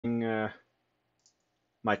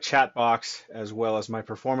my chat box as well as my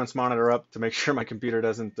performance monitor up to make sure my computer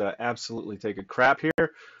doesn't absolutely take a crap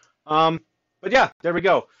here. Um, but yeah, there we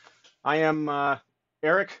go. I am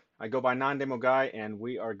Eric. I go by Non-Demo Guy, and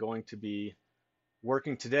we are going to be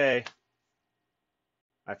working today.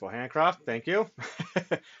 Eiffel Handcraft, thank you.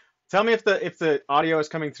 Tell me if the audio is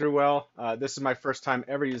coming through well. This is my first time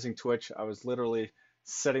ever using Twitch. I was literally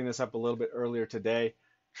setting this up a little bit earlier today,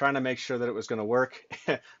 trying to make sure that it was going to work,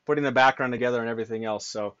 putting the background together and everything else.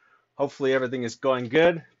 So hopefully everything is going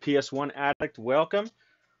good. PS1 Addict, welcome.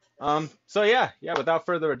 So yeah, without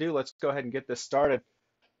further ado, let's go ahead and get this started.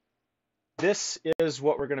 This is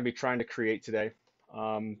what we're going to be trying to create today.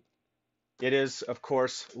 It is, of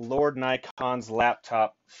course, Lord Nikon's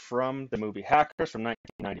laptop from the movie Hackers from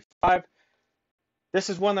 1995. This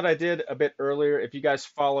is one that I did a bit earlier. If you guys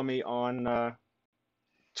follow me on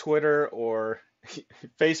Twitter or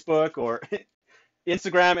Facebook or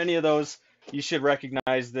Instagram, any of those, you should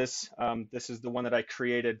recognize this. This is the one that I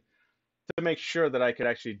created to make sure that I could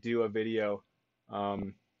actually do a video.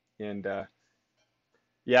 And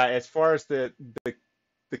yeah, as far as the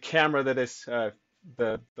camera that is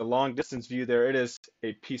the long distance view there, it is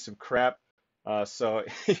a piece of crap. So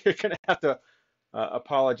you're gonna have to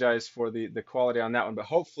apologize for the quality on that one, but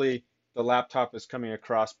hopefully the laptop is coming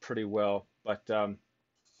across pretty well. But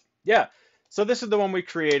yeah, so this is the one we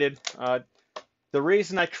created. The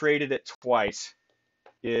reason I created it twice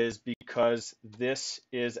is because this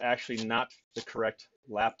is actually not the correct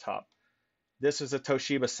laptop. This is a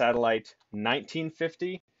Toshiba Satellite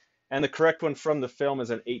 1950, and the correct one from the film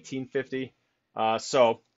is an 1850.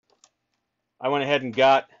 So I went ahead and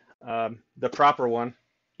got the proper one,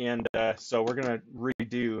 and so we're going to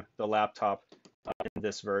redo the laptop in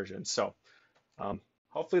this version. So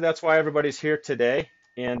hopefully that's why everybody's here today,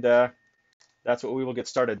 and that's what we will get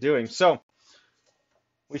started doing. So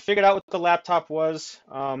we figured out what the laptop was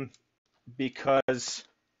because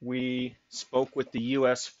we spoke with the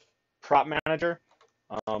US prop manager.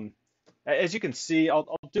 As you can see, I'll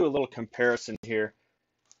do a little comparison here.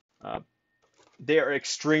 They are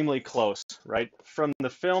extremely close, right? From the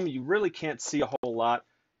film, you really can't see a whole lot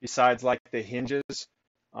besides like the hinges.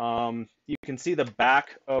 You can see the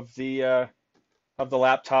back of the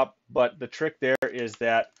laptop, but the trick there is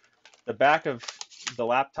that the back of the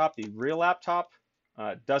laptop, the real laptop,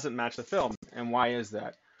 doesn't match the film. And why is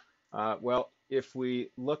that? Well, if we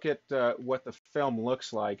look at what the film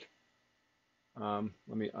looks like,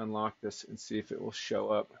 let me unlock this and see if it will show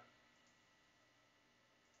up.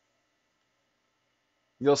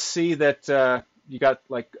 You'll see that you got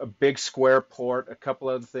like a big square port, a couple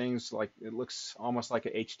other things, like it looks almost like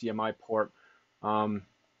an HDMI port.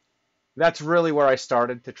 That's really where I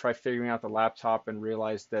started to try figuring out the laptop and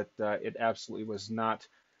realized that it absolutely was not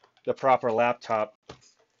the proper laptop.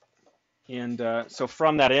 And so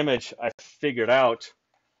from that image, I figured out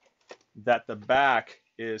that the back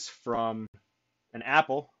is from an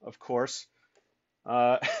Apple, of course.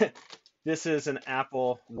 This is an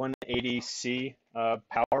Apple 180C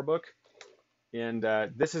PowerBook, and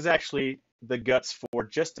this is actually the guts for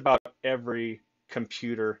just about every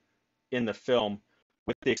computer in the film,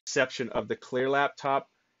 with the exception of the Clear laptop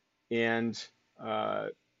and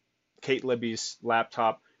Kate Libby's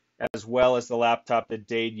laptop, as well as the laptop that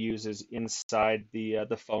Dade uses inside the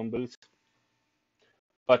phone booth.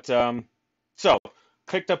 But so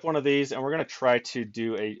picked up one of these, and we're going to try to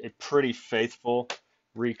do a pretty faithful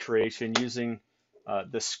recreation using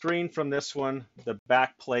the screen from this one, the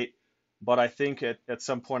back plate, but I think at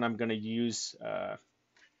some point I'm going to use a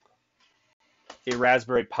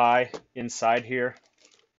Raspberry Pi inside here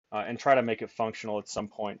and try to make it functional at some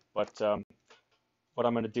point. But what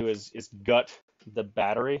I'm going to do is gut the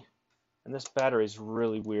battery, and this battery is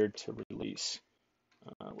really weird to release.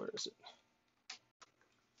 Where is it?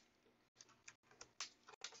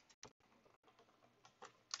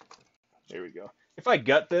 There we go. If I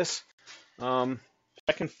gut this,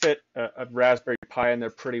 I can fit a Raspberry Pi in there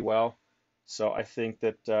pretty well. So I think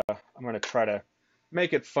that I'm going to try to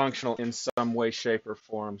make it functional in some way, shape, or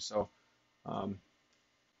form. So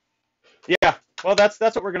yeah, well, that's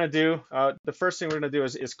what we're going to do. The first thing we're going to do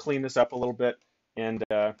is clean this up a little bit and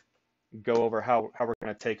go over how we're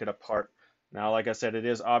going to take it apart. Now, like I said, it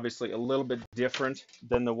is obviously a little bit different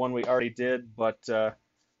than the one we already did, but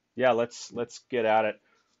yeah, let's get at it.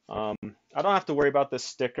 I don't have to worry about this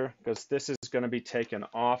sticker because this is going to be taken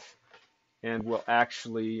off, and we'll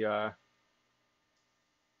actually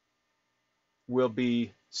we'll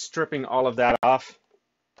be stripping all of that off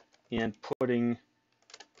and putting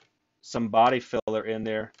some body filler in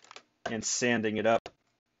there and sanding it up.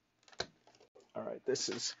 All right, this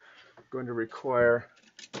is going to require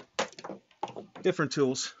different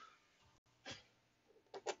tools.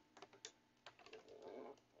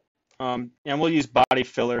 And we'll use body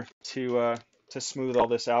filler to smooth all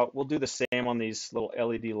this out. We'll do the same on these little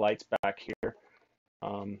LED lights back here,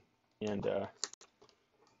 and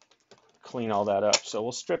clean all that up. So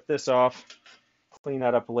we'll strip this off, clean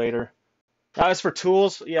that up later. Now, as for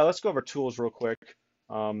tools, yeah, let's go over tools real quick.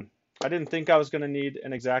 I didn't think I was going to need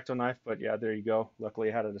an X-Acto knife, but yeah, there you go.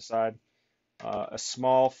 Luckily, I had it aside. A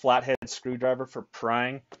small flathead screwdriver for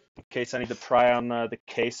prying, in case I need to pry on the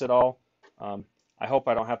case at all. I hope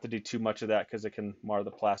I don't have to do too much of that because it can mar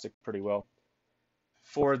the plastic pretty well.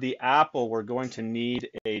 For the Apple, we're going to need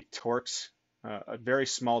a Torx, a very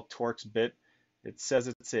small Torx bit. It says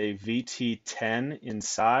it's a VT10 in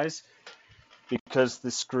size because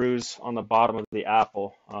the screws on the bottom of the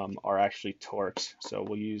Apple are actually Torx. So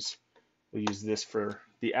we'll use this for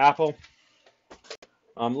the Apple.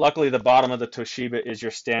 Luckily, the bottom of the Toshiba is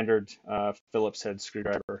your standard Phillips head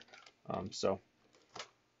screwdriver. So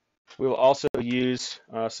we will also use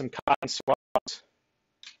some cotton swabs,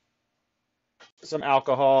 some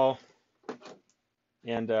alcohol,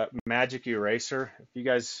 and magic eraser. If you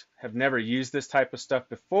guys have never used this type of stuff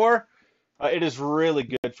before, it is really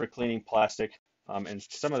good for cleaning plastic. And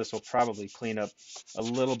some of this will probably clean up a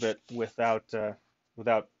little bit without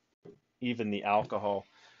even the alcohol.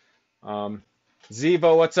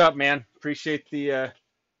 Zivo, what's up, man? Appreciate the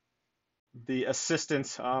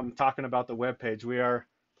assistance talking about the webpage. We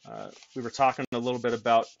were talking a little bit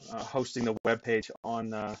about hosting the webpage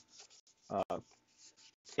on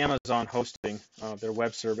Amazon hosting their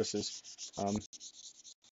web services.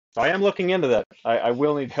 So I am looking into that. I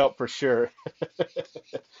will need help for sure.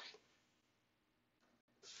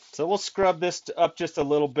 So we'll scrub this up just a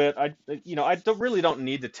little bit. I really don't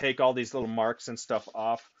need to take all these little marks and stuff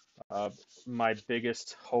off. My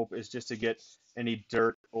biggest hope is just to get any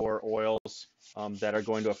dirt or oils that are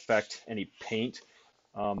going to affect any paint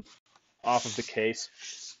off of the case.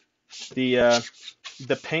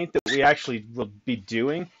 The paint that we actually will be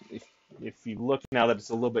doing, if you look now that it's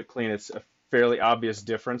a little bit clean, it's a fairly obvious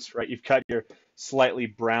difference, right? You've got your slightly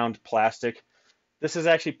browned plastic. This is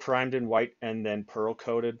actually primed in white and then pearl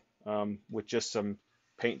coated with just some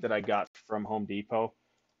paint that I got from Home Depot.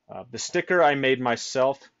 The sticker I made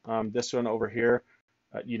myself, this one over here,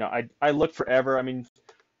 I look forever. I mean,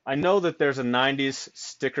 I know that there's a 90s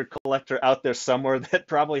sticker collector out there somewhere that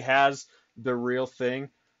probably has the real thing.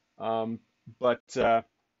 So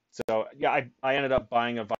yeah, I ended up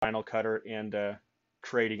buying a vinyl cutter and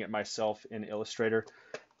creating it myself in Illustrator.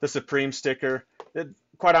 The Supreme sticker,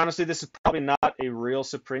 quite honestly, this is probably not a real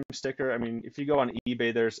Supreme sticker. I mean, if you go on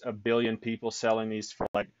eBay, there's a billion people selling these for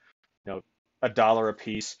like, $1 a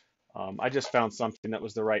piece. I just found something that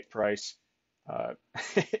was the right price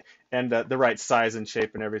and the right size and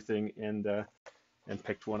shape and everything, and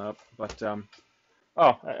picked one up. But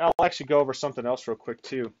I'll actually go over something else real quick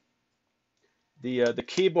too. The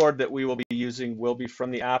keyboard that we will be using will be from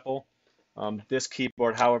the Apple. This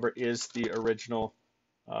keyboard, however, is the original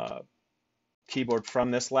keyboard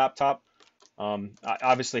from this laptop. I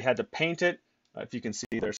obviously had to paint it. If you can see,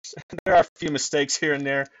 there are a few mistakes here and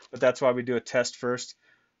there, but that's why we do a test first.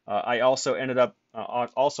 I also ended up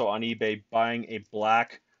also on eBay buying a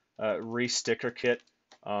black re-sticker kit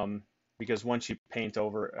because once you paint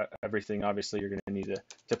over everything, obviously you're going to need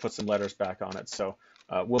to put some letters back on it. So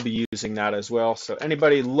we'll be using that as well. So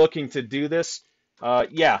anybody looking to do this,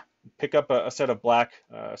 yeah, pick up a set of black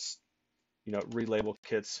relabel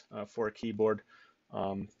kits for a keyboard.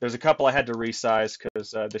 There's a couple I had to resize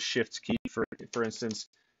because the shift key, for instance,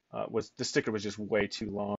 the sticker was just way too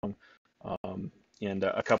long, and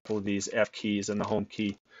a couple of these F keys and the home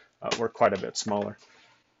key were quite a bit smaller.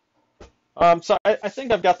 So I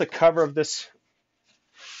think I've got the cover of this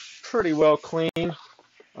pretty well clean.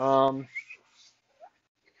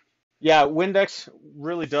 Yeah, Windex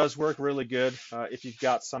really does work really good if you've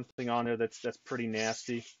got something on there that's pretty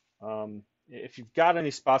nasty. If you've got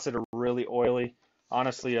any spots that are really oily,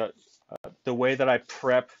 honestly, the way that I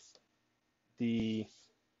prep the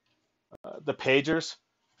pagers,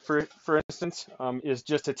 for instance, is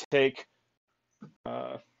just to take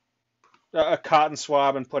a cotton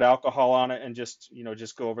swab and put alcohol on it and just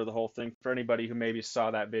go over the whole thing. For anybody who maybe saw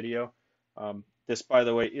that video, this, by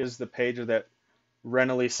the way, is the pager that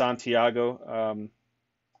Renely Santiago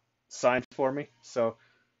signed for me, so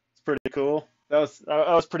it's pretty cool. I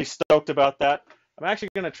was pretty stoked about that. I'm actually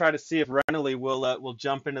going to try to see if Renely will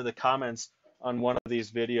jump into the comments on one of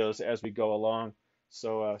these videos as we go along,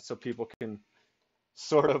 so people can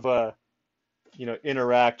sort of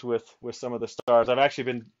interact with some of the stars. I've actually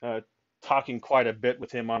been talking quite a bit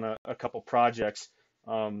with him on a couple projects.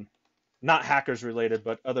 not hackers related,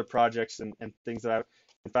 but other projects and things that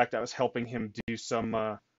in fact, I was helping him do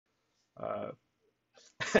uh,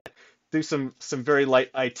 some very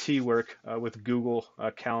light IT work with Google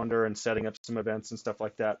Calendar and setting up some events and stuff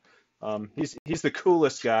like that. He's the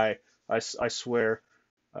coolest guy, I swear.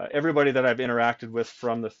 Everybody that I've interacted with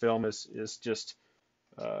from the film is just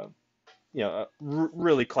uh,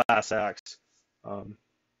 really class acts. Um,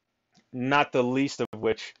 Not the least of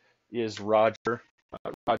which is Roger.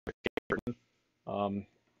 Um,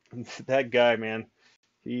 that guy, man,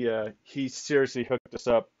 he seriously hooked us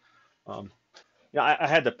up. Um, yeah, I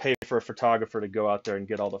had to pay for a photographer to go out there and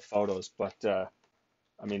get all the photos, but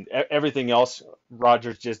I mean, everything else,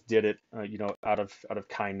 Rogers just did it, out of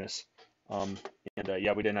kindness. Um, and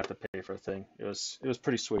yeah, we didn't have to pay for a thing. It was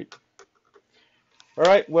pretty sweet. All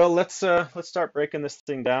right, well, let's start breaking this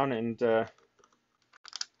thing down and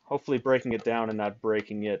hopefully breaking it down and not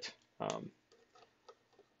breaking it.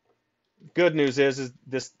 Good news is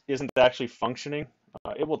this isn't actually functioning.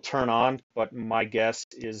 It will turn on, but my guess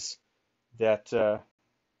is that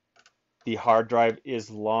the hard drive is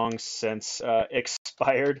long since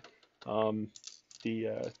expired. Um,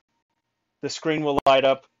 the screen will light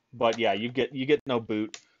up, but yeah, you get no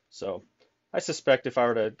boot. So I suspect if I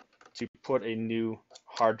were to put a new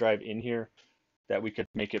hard drive in here, that we could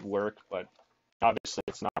make it work. But obviously,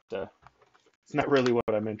 it's not really what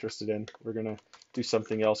I'm interested in. We're gonna do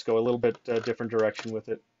something else, go a little bit different direction with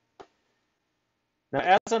it. Now,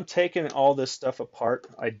 as I'm taking all this stuff apart,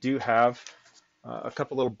 I do have a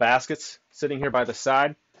couple little baskets sitting here by the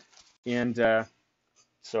side, and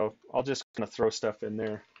so I'll just kind of throw stuff in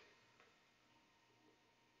there.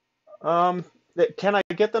 Um, can I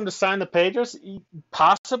get them to sign the pages?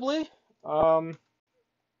 Possibly. Um,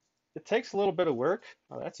 it takes a little bit of work.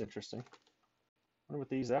 Oh, that's interesting. I wonder what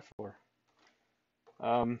they use that for.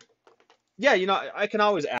 Um, yeah, I can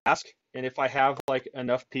always ask, and if I have like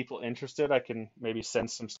enough people interested, I can maybe send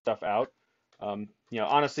some stuff out.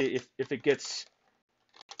 Honestly, if it gets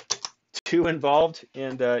too involved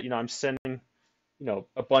and I'm sending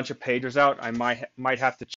a bunch of pagers out, I might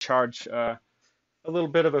have to charge a little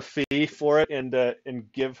bit of a fee for it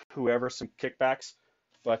and give whoever some kickbacks.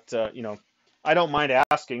 But I don't mind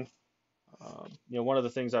asking. One of the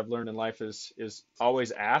things I've learned in life is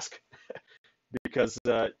always ask because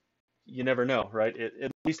you never know, right?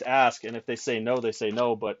 At least ask, and if they say no, they say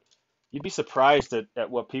no. But you'd be surprised at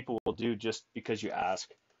what people will do just because you ask.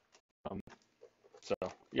 Um, so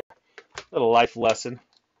yeah, little life lesson.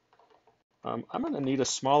 I'm gonna need a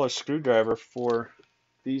smaller screwdriver for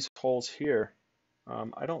these holes here.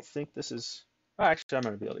 I don't think this is. Oh, actually, I'm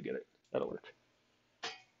gonna be able to get it. That'll work.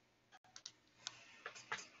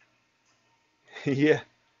 Yeah.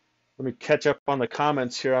 Let me catch up on the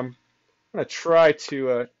comments here. I'm gonna try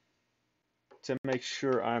to make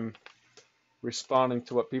sure I'm responding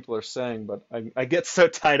to what people are saying, but I get so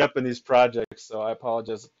tied up in these projects, so I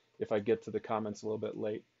apologize if I get to the comments a little bit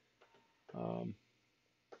late. Um,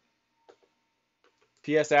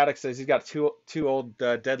 PS Addict says he's got two old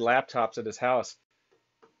dead laptops at his house.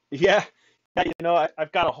 Yeah, yeah,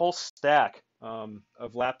 I've got a whole stack of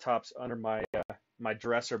laptops under my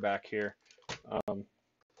dresser back here. Um,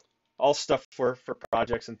 all stuff for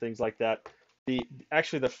projects and things like that.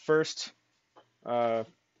 Actually the first uh,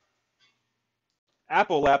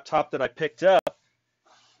 Apple laptop that I picked up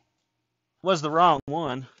was the wrong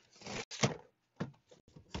one.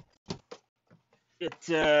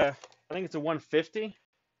 I think it's a 150,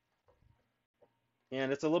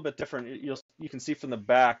 and it's a little bit different. You can see from the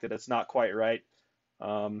back that it's not quite right.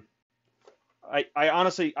 Um, I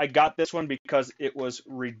honestly I got this one because it was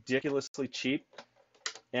ridiculously cheap,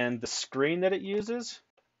 and the screen that it uses,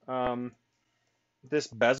 um, this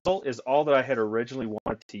bezel is all that I had originally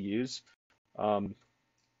wanted to use. Um,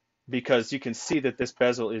 because you can see that this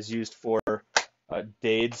bezel is used for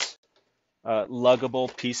Dade's luggable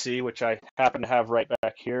PC, which I happen to have right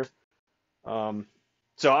back here. Um,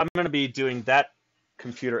 so I'm going to be doing that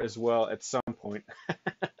computer as well at some point.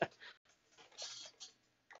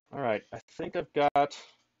 All right, I think I've got.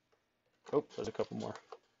 Oh, there's a couple more.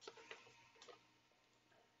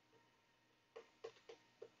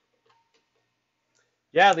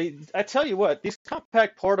 Yeah, I tell you what, these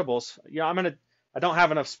compact portables. I don't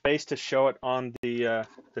have enough space to show it on the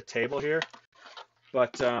table here,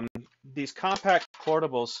 but these compact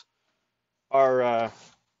portables are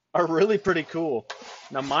are really pretty cool.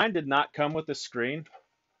 Now mine did not come with a screen,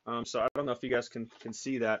 so I don't know if you guys can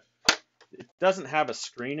see that. It doesn't have a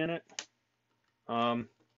screen in it,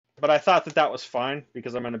 but I thought that was fine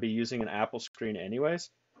because I'm going to be using an Apple screen anyways.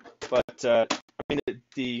 But I mean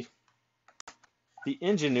the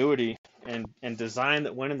ingenuity and design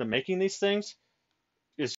that went into making these things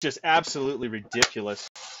is just absolutely ridiculous.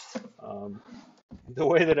 Um, the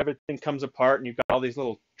way that everything comes apart and you've got all these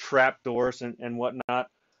little trap doors and whatnot.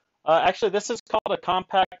 Actually, this is called a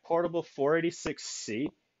compact portable 486C.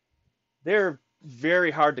 They're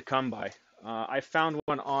very hard to come by. I found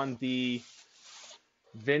one on the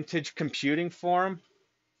vintage computing forum,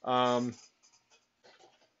 um,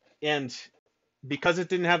 and because it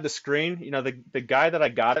didn't have the screen, the guy that I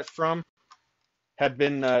got it from had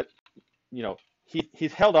been, you know, he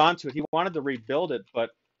held on to it. He wanted to rebuild it, but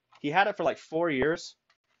he had it for like 4 years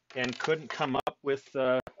and couldn't come up with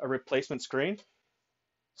a replacement screen.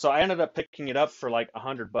 So I ended up picking it up for like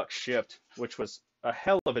 $100 shipped, which was a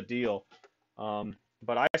hell of a deal.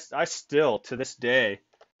 But I still to this day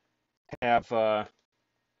have a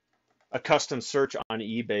custom search on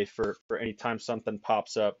eBay for any time something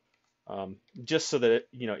pops up, just so that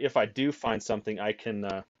if I do find something, I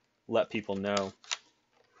can let people know.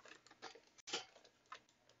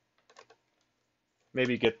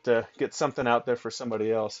 Maybe get something out there for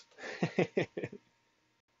somebody else.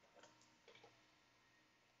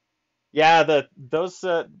 Yeah, those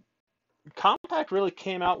Compaq really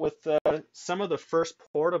came out with some of the first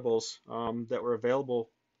portables that were available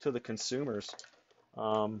to the consumers.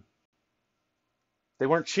 Um, they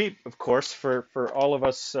weren't cheap, of course, for all of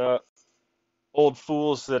us old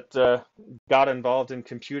fools that got involved in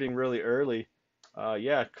computing really early.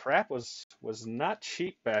 Yeah, crap was not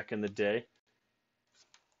cheap back in the day,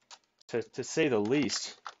 to say the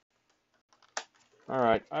least. All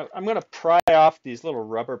right, I'm gonna pry off these little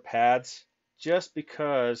rubber pads just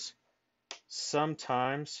because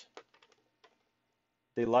sometimes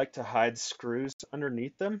they like to hide screws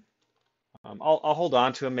underneath them. I'll hold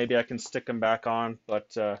on to them. Maybe I can stick them back on,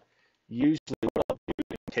 but usually what I'll do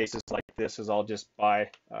in cases like this is I'll just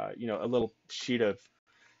buy, a little sheet of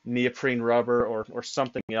neoprene rubber or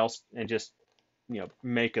something else and just,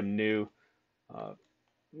 make them new. Uh,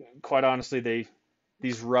 Quite honestly,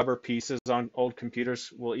 these rubber pieces on old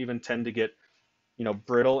computers will even tend to get,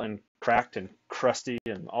 brittle and cracked and crusty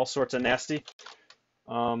and all sorts of nasty.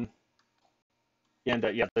 Um, and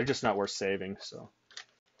yeah, they're just not worth saving. So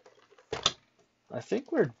I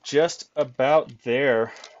think we're just about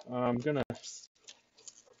there. I'm gonna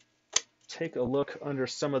take a look under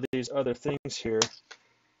some of these other things here.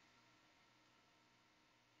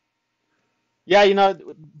 Yeah,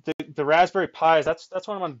 the Raspberry Pis. That's what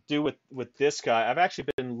I'm gonna do with this guy. I've actually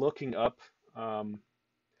been looking up um,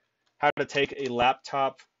 how to take a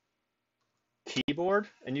laptop keyboard,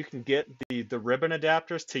 and you can get the ribbon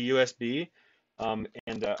adapters to USB.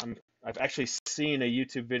 And I've actually seen a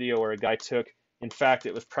YouTube video where a guy took. In fact,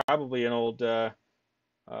 it was probably an old. Uh,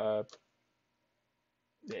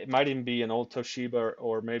 it might even be an old Toshiba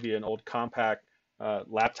or maybe an old Compaq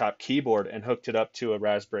laptop keyboard and hooked it up to a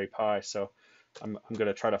Raspberry Pi. So I'm going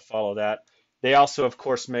to try to follow that. They also, of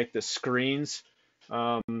course, make the screens.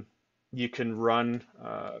 Um, you can run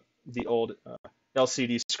the old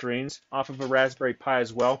LCD screens off of a Raspberry Pi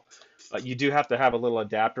as well. You do have to have a little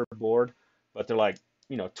adapter board, but they're like,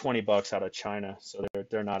 $20 out of China, so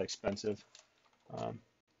they're not expensive. Um,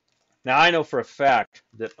 Now I know for a fact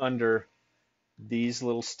that under these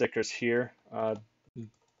little stickers here,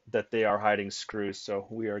 that they are hiding screws, so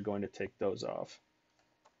we are going to take those off.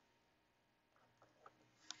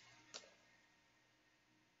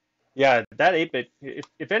 Yeah, that 8-bit,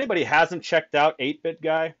 if anybody hasn't checked out 8-bit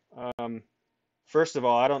guy, first of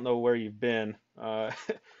all, I don't know where you've been,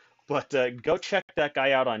 but go check that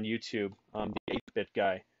guy out on YouTube, the 8-bit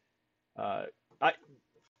guy. Uh, I,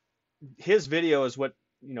 his video is what,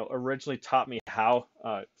 originally taught me how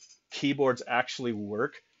keyboards actually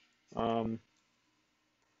work. Um,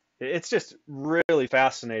 it's just really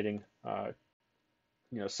fascinating.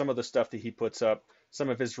 Some of the stuff that he puts up, some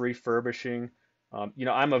of his refurbishing.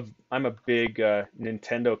 I'm a big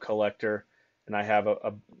Nintendo collector, and I have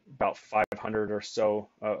about 500 or so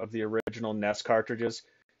of the original NES cartridges,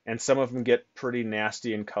 and some of them get pretty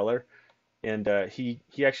nasty in color. And he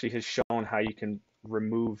actually has shown how you can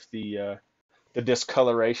remove the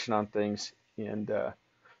discoloration on things, and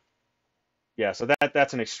yeah, so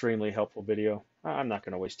that's an extremely helpful video. I'm not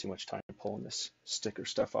going to waste too much time pulling this sticker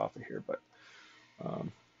stuff off of here, but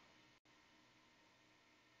um,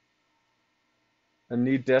 a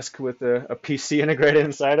new desk with a PC integrated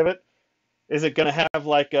inside of it. Is it going to have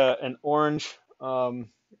like an orange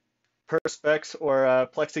Perspex or a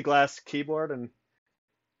plexiglass keyboard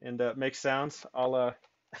and make sounds a la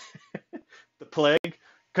the Plague?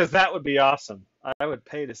 Because that would be awesome. I would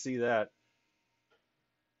pay to see that.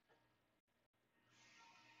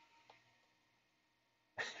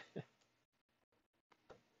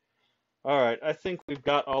 All right, I think we've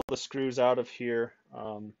got all the screws out of here.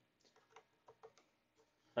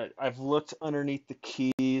 I've looked underneath the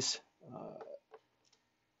keys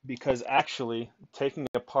because actually taking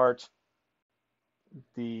apart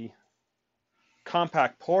the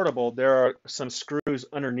compact portable, there are some screws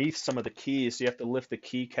underneath some of the keys. So you have to lift the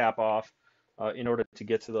key cap off in order to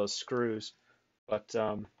get to those screws. But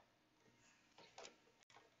I've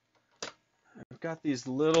got these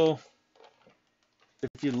little,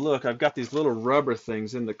 if you look, I've got these little rubber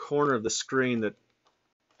things in the corner of the screen that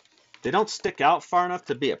they don't stick out far enough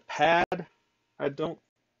to be a pad, I don't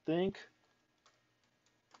think.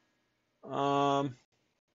 Let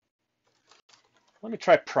me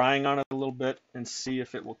try prying on it a little bit and see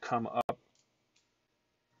if it will come up.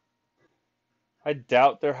 I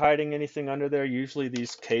doubt they're hiding anything under there. Usually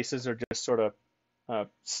these cases are just sort of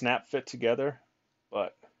snap fit together,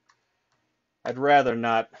 but I'd rather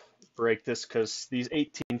not break this because these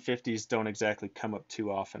 1850s don't exactly come up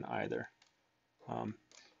too often either.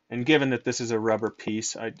 And given that this is a rubber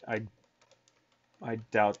piece, I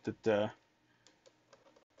doubt that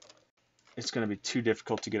it's going to be too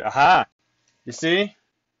difficult to get. Aha! You see?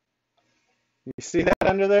 You see that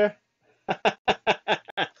under there?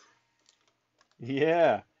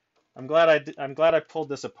 Yeah. I'm glad I pulled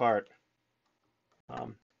this apart.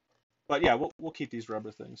 But yeah, we'll keep these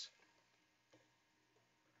rubber things.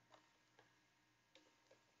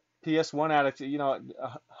 PS1 addict,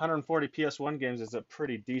 140 PS1 games is a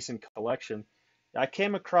pretty decent collection. I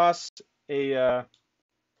came across I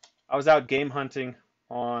was out game hunting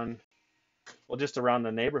on, well, just around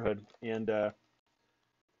the neighborhood, and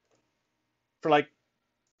for like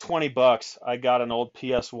 20 bucks, I got an old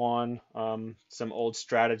PS1, some old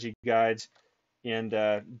strategy guides, and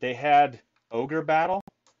they had Ogre Battle,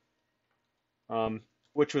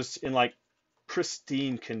 which was in like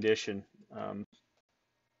pristine condition.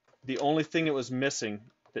 The only thing it was missing,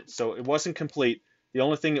 so it wasn't complete. The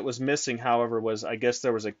only thing it was missing, however, was I guess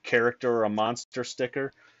there was a character or a monster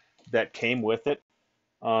sticker that came with it.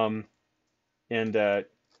 And it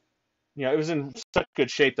was in such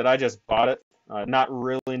good shape that I just bought it, not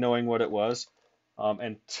really knowing what it was.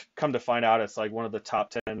 And come to find out, it's like one of the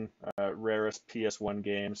top 10 rarest PS1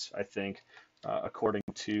 games, I think, according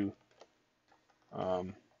to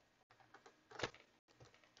come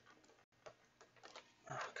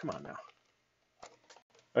on now.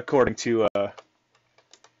 According to a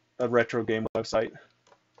retro game website.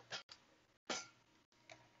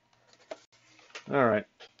 All right.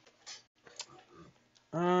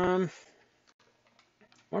 I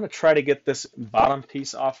want to try to get this bottom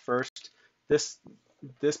piece off first. This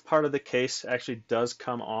part of the case actually does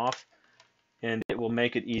come off, and it will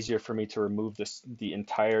make it easier for me to remove the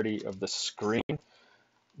entirety of the screen.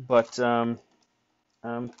 But I'm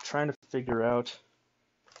trying to figure out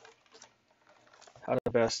how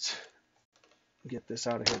to best get this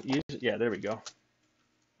out of here. Yeah, there we go.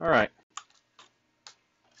 All right.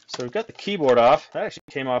 So we've got the keyboard off. That actually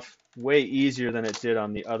came off way easier than it did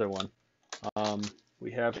on the other one.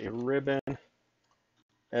 We have a ribbon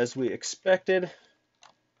as we expected.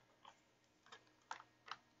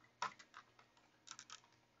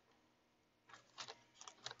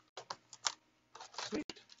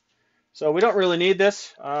 Sweet. So we don't really need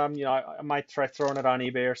this. I might try throwing it on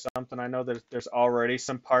eBay or something. I know that there's already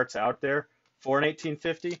some parts out there for an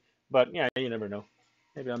 1850, but yeah, you never know.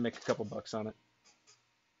 Maybe I'll make a couple bucks on it.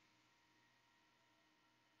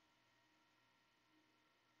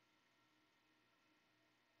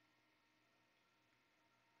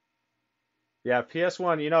 Yeah,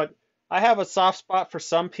 PS1, I have a soft spot for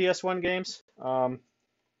some PS1 games,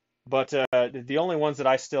 but the only ones that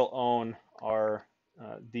I still own are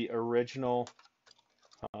the original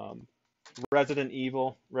um, Resident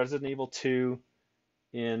Evil 2,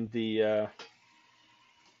 and the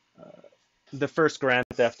first Grand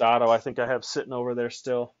Theft Auto. I think I have sitting over there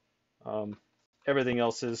still. Um, Everything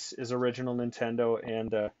else is original Nintendo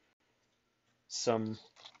and some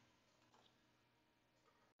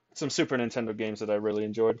Super Nintendo games that I really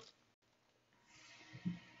enjoyed.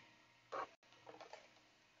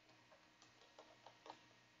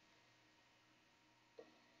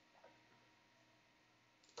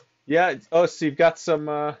 Yeah. Oh, so you've got some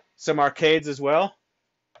arcades as well.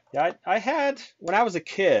 Yeah, I had when I was a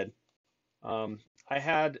kid. I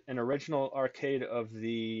had an original arcade of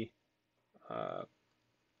it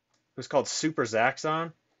was called Super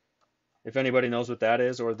Zaxxon, if anybody knows what that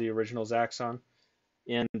is, or the original Zaxxon.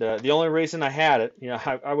 And the only reason I had it,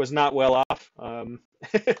 I was not well off.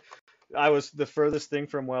 I was the furthest thing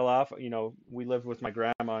from well off. We lived with my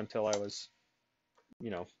grandma until I was, you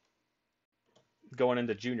know, going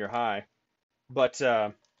into junior high. But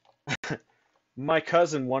My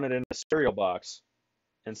cousin wanted in a cereal box,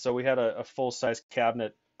 and so we had a full-size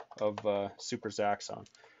cabinet of Super Zaxxon.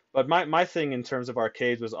 But my thing in terms of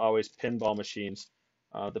arcades was always pinball machines.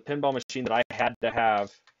 The pinball machine that I had to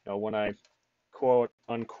have, when I quote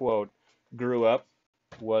unquote grew up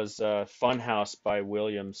was Funhouse by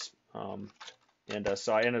Williams. And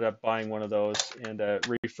so I ended up buying one of those and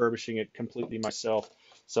refurbishing it completely myself.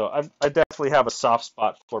 So I definitely have a soft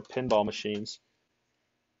spot for pinball machines.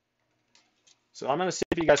 So I'm going to see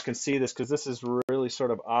if you guys can see this because this is really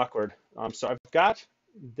sort of awkward. So I've got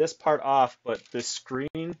this part off, but the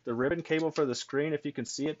screen, the ribbon cable for the screen, if you can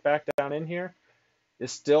see it back down in here,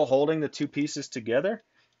 is still holding the two pieces together.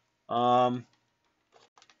 So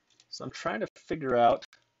I'm trying to figure out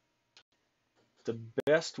the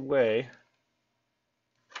best way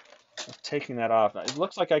of taking that off. It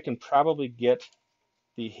looks like I can probably get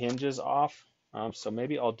the hinges off, so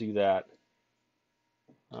maybe I'll do that.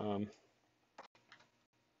 Um,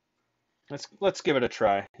 let's give it a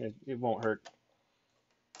try. It won't hurt.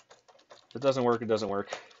 If it doesn't work, it doesn't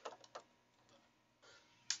work.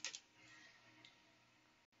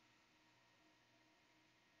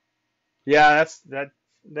 Yeah, that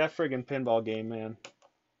friggin' pinball game, man.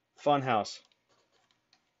 Funhouse.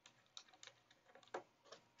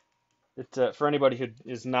 It for anybody who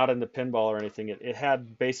is not into pinball or anything, it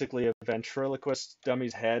had basically a ventriloquist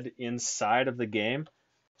dummy's head inside of the game,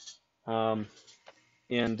 um,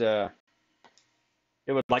 and it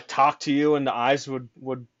would like talk to you, and the eyes would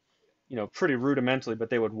pretty rudimentally, but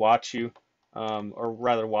they would watch you, or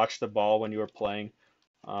rather watch the ball when you were playing.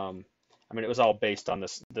 Um, I mean, it was all based on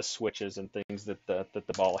the switches and things that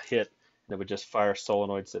the ball hit, and it would just fire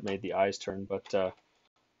solenoids that made the eyes turn. But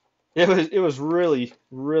it was really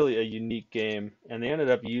really a unique game, and they ended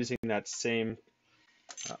up using that same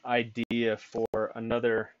idea for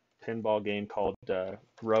another pinball game called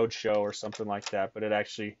Roadshow or something like that. But it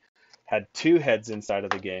actually had two heads inside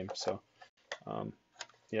of the game, so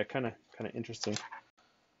yeah, kind of interesting.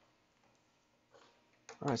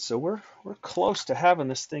 All right, so we're close to having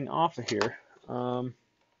this thing off of here. Um,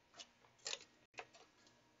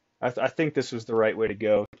 I think this was the right way to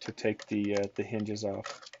go to take the hinges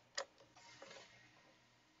off.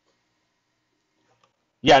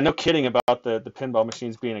 Yeah, no kidding about the pinball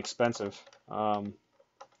machines being expensive. I'm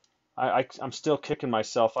still kicking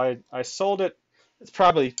myself. I sold it. It's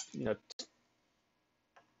probably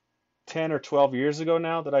 10 or 12 years ago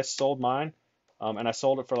now that I sold mine, and I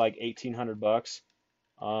sold it for like 1,800 bucks.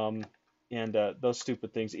 Um, and those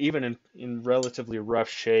stupid things, even in relatively rough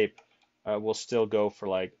shape, will still go for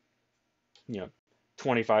like you know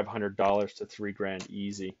 $2,500 to 3 grand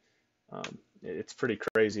easy. It's pretty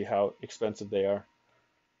crazy how expensive they are.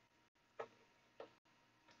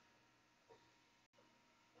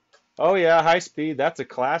 Oh yeah, high speed. That's a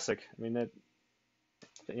classic. They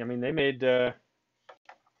made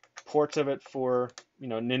ports of it for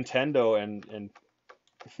Nintendo and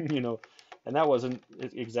you know, and that wasn't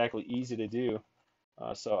exactly easy to do.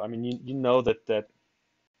 So I mean, you know that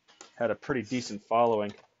had a pretty decent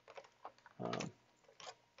following. Um,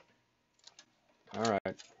 all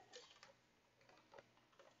right,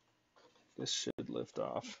 this should lift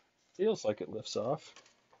off. Feels like it lifts off.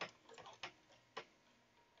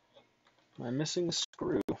 Am I missing a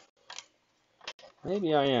screw?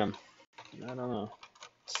 Maybe I am. I don't know.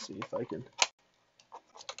 Let's see if I can.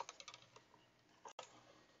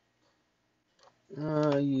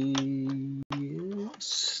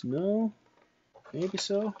 Yes, no, maybe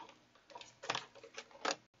so.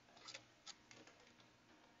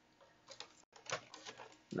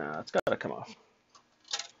 Nah, it's gotta come off.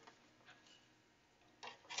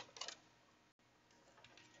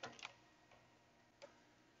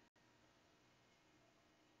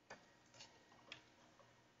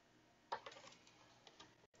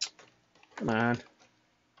 Come on.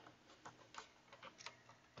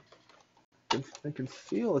 I can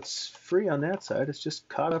feel it's free on that side. It's just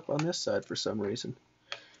caught up on this side for some reason.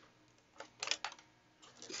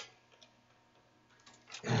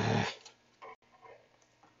 All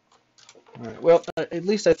right. Well, at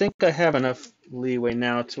least I think I have enough leeway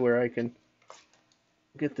now to where I can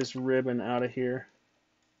get this ribbon out of here.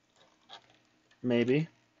 Maybe.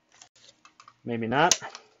 Maybe not.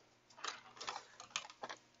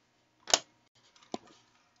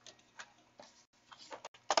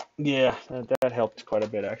 Yeah, that helped quite a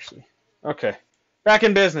bit actually. Okay. Back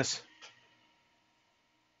in business.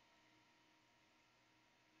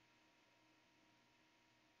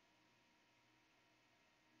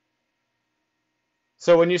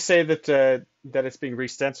 So when you say that it's being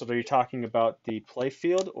re-stenciled, are you talking about the play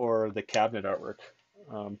field or the cabinet artwork?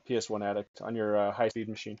 PS1 Addict on your high-speed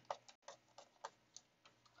machine.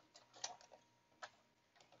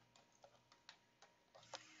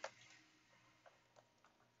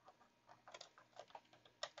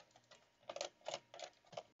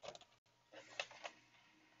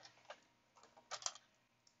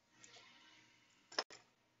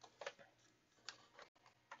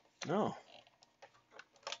 Oh,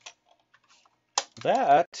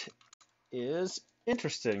 that is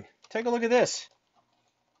interesting. Take a look at this.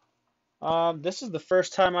 This is the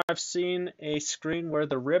first time I've seen a screen where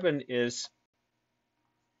the ribbon is.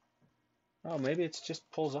 Oh, maybe it just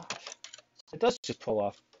pulls off. It does just pull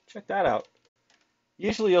off. Check that out.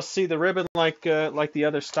 Usually you'll see the ribbon like the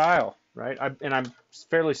other style, right? And I'm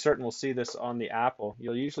fairly certain we'll see this on the Apple.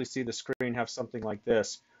 You'll usually see the screen have something like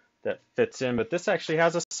this that fits in, but this actually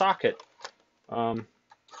has a socket. If I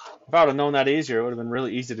would have known that easier, it would have been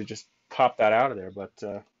really easy to just pop that out of there, but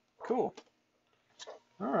cool.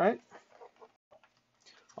 All right.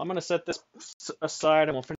 I'm going to set this aside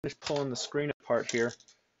and we'll finish pulling the screen apart here.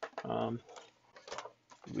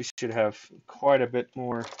 We should have quite a bit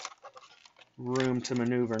more room to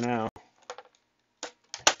maneuver now.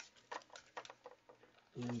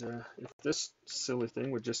 And if this silly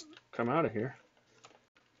thing would just come out of here,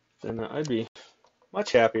 then I'd be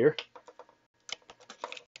much happier.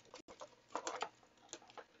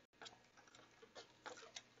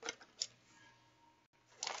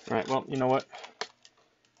 All right, well, you know what?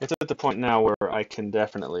 It's at the point now where I can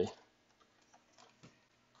definitely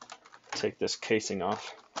take this casing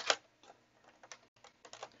off.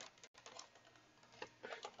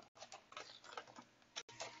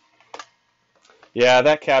 Yeah,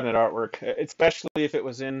 that cabinet artwork, especially if it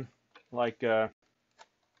was in like a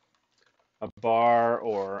bar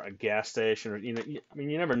or a gas station, or I mean,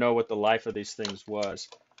 you never know what the life of these things was.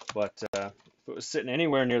 But if it was sitting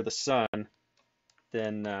anywhere near the sun,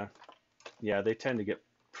 then yeah, they tend to get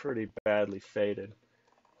pretty badly faded.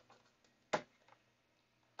 Oh,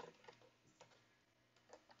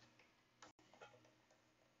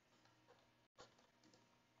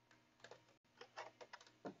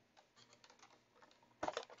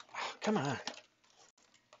 come on.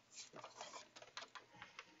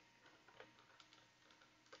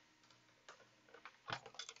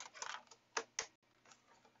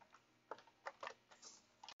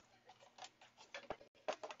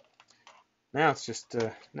 Now it's just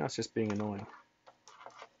being annoying.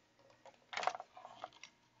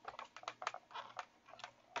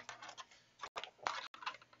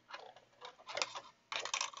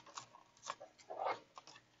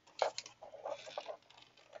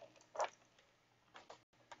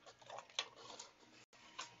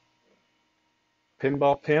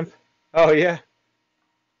 Pinball Pimp. Oh yeah,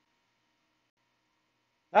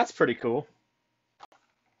 that's pretty cool.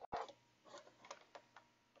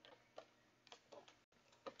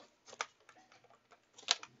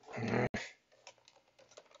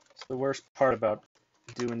 It's the worst part about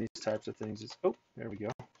doing these types of things is, oh, there we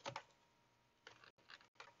go.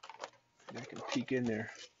 I can peek in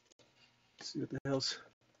there. See what the hell's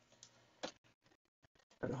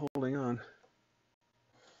holding on.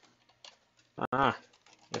 Ah,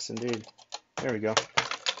 yes indeed. There we go. It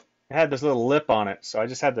had this little lip on it, so I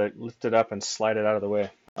just had to lift it up and slide it out of the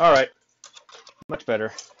way. All right, much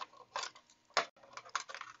better.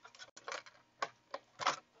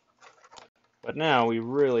 But now we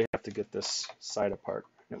really have to get this side apart.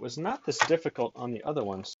 It was not this difficult on the other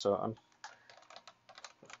one, so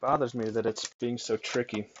it bothers me that it's being so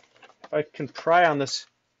tricky. If I can pry on this,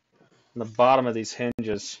 on the bottom of these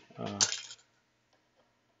hinges,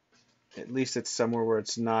 at least it's somewhere where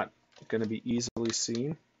it's not going to be easily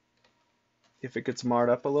seen if it gets marred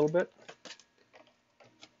up a little bit.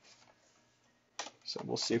 So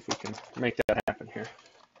we'll see if we can make that happen here.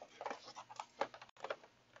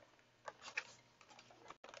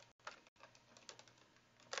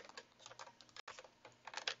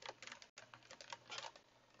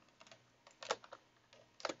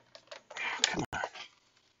 Come on.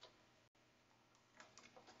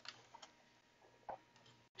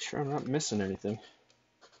 Sure I'm not missing anything.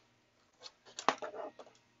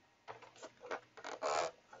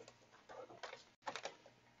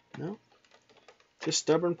 No, just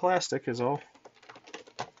stubborn plastic is all.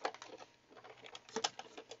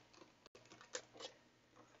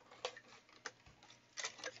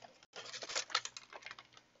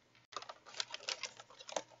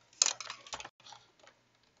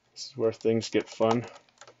 This is where things get fun.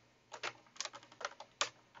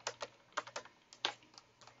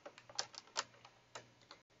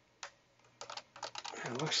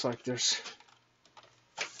 It looks like there's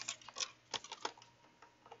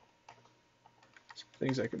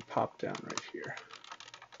things I can pop down right here.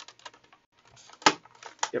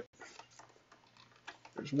 Yep.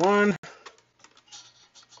 There's one.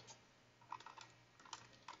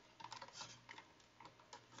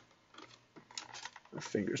 My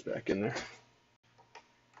finger's back in there.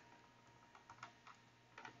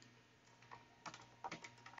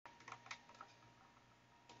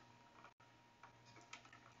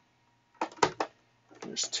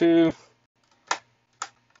 There's two.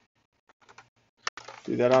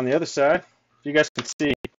 Do that on the other side. You guys can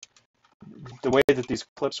see the way that these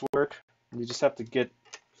clips work. You just have to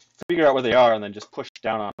figure out where they are and then just push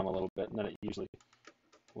down on them a little bit, and then it usually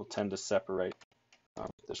will tend to separate.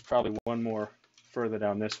 There's probably one more further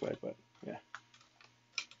down this way, but yeah.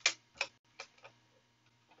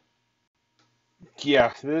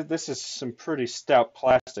 Yeah, this is some pretty stout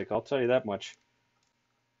plastic, I'll tell you that much.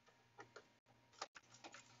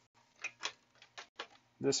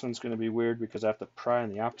 This one's going to be weird because I have to pry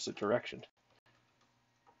in the opposite direction.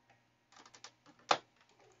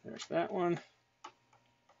 There's that one.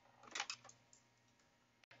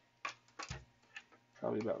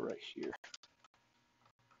 Probably about right here.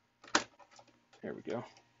 There we go.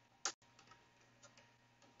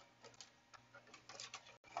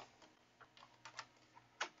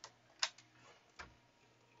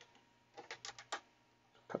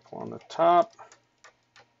 Couple on the top.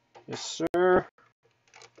 Yes, sir.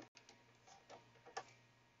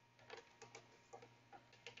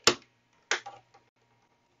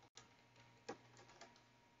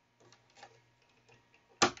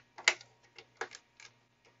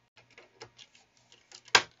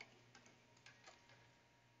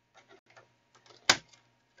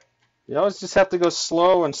 You always just have to go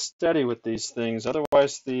slow and steady with these things,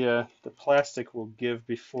 otherwise the plastic will give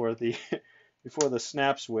before the before the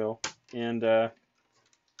snaps will, and that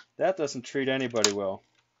doesn't treat anybody well.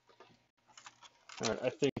 All right, I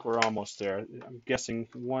think we're almost there. I'm guessing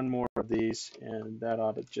one more of these, and that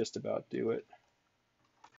ought to just about do it.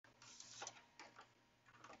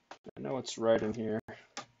 I know it's right in here.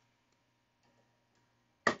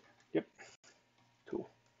 Yep. Cool.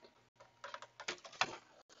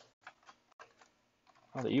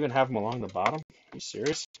 Oh, they even have them along the bottom? Are you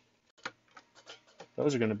serious?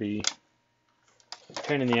 Those are going to be a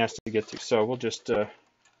pain in the ass to get to, so we'll just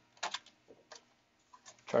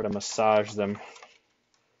try to massage them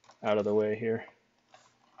out of the way here.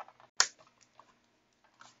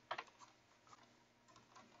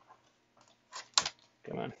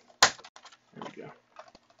 Come on. There we go.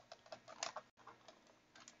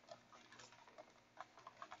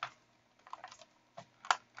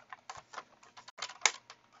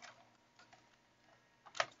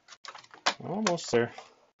 Almost there.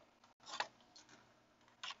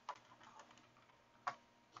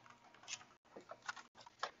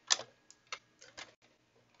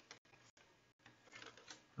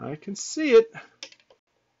 I can see it.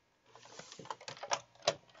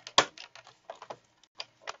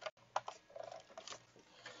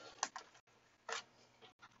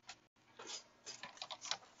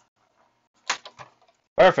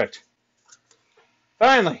 Perfect.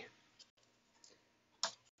 Finally.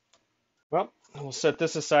 Well, we'll set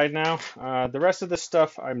this aside now. The rest of this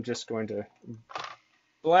stuff I'm just going to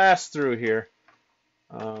blast through here.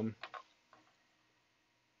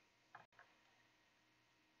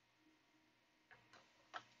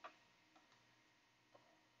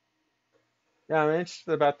 Yeah, I'm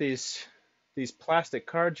interested about these plastic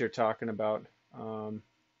cards you're talking about.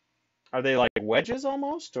 Are they like wedges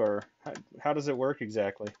almost, or how does it work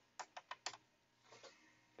exactly?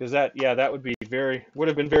 Because that would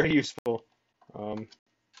have been very useful.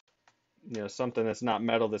 Something that's not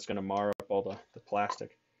metal that's going to mar up all the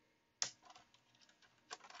plastic.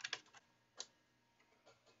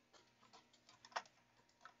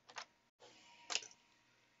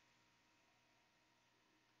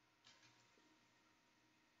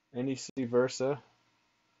 NEC Versa.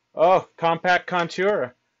 Oh, compact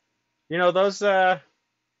Contura. Those, if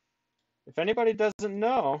anybody doesn't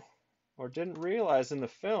know or didn't realize in the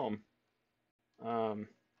film,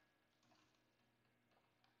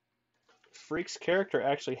 Freak's character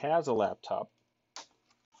actually has a laptop.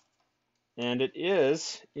 And it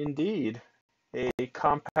is indeed a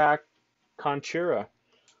compact Contura.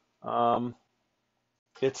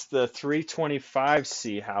 It's the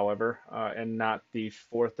 325C, however, and not the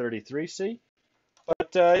 433C.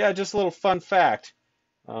 But yeah, just a little fun fact.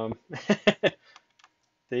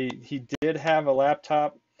 He did have a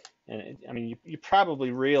laptop, and I mean, you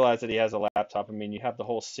probably realize that he has a laptop. I mean, you have the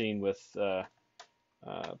whole scene with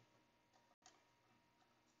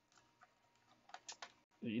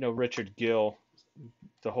Richard Gill,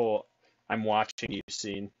 the whole I'm watching you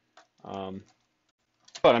scene.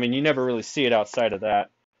 But I mean, you never really see it outside of that.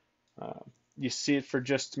 Uh, you see it for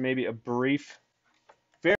just maybe a brief,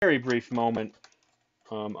 very brief moment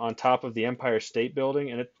on top of the Empire State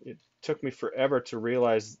Building, and it took me forever to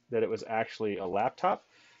realize that it was actually a laptop.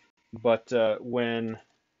 But when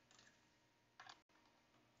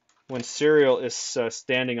Serial is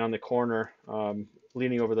standing on the corner,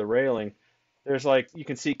 leaning over the railing, there's like you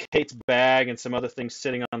can see Kate's bag and some other things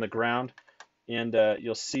sitting on the ground, and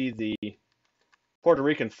you'll see the Puerto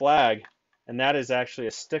Rican flag, and that is actually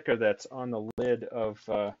a sticker that's on the lid of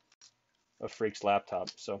Freak's laptop.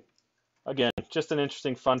 So again, just an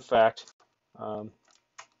interesting fun fact.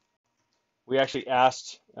 We actually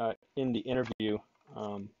asked in the interview,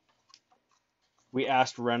 we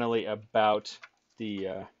asked Renely about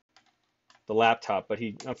the laptop, but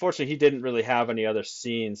unfortunately he didn't really have any other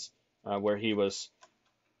scenes where he was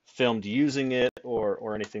filmed using it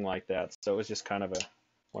or anything like that. So it was just kind of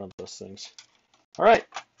one of those things. All right,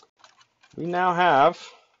 we now have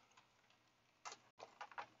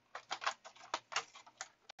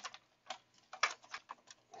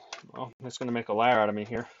well, it's going to make a liar out of me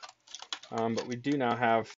here, but we do now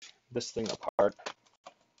have this thing apart.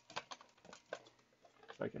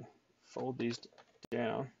 If I can fold these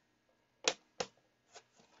down.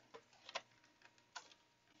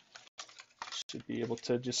 Should be able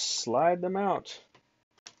to just slide them out.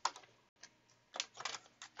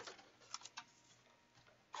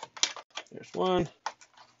 There's one.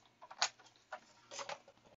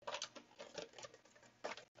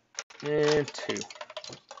 And two.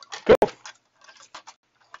 Cool.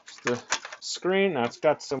 It's the screen. Now it's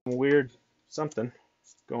got some weird something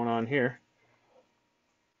going on here.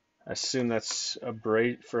 I assume that's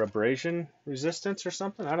for abrasion resistance or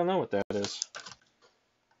something. I don't know what that is.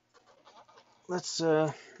 Let's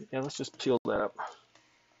just peel that up.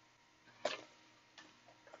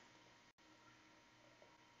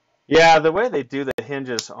 Yeah, the way they do the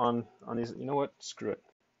hinges on these, you know what? Screw it.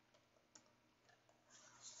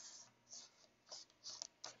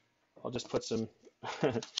 I'll just put some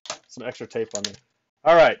some extra tape on there.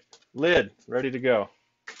 All right, lid ready to go.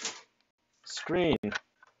 Screen.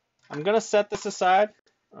 I'm gonna set this aside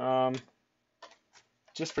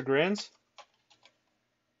just for grins,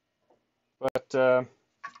 but let's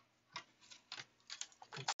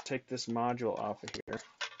take this module off of here.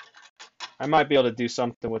 I might be able to do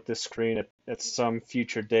something with this screen at some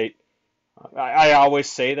future date. I always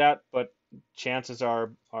say that, but chances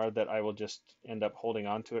are that I will just end up holding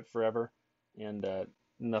on to it forever, and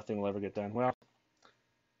nothing will ever get done. Well,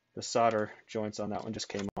 the solder joints on that one just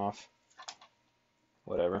came off.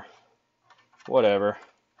 Whatever. I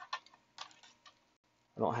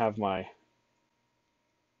don't have my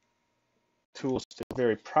tools to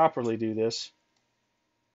very properly do this,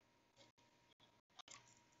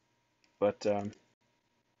 but I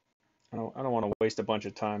don't want to waste a bunch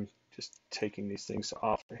of time just taking these things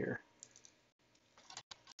off of here.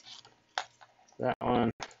 That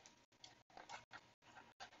one.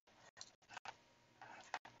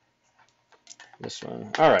 This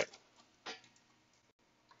one. All right.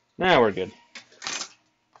 Now we're good.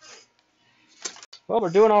 Well, we're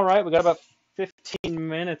doing all right. We got about 15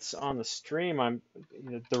 minutes on the stream.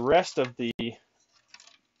 The rest of the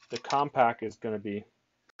compact is going to be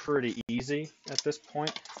pretty easy at this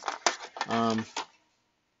point. Or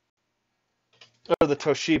the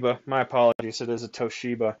Toshiba. My apologies. It is a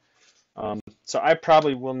Toshiba. So I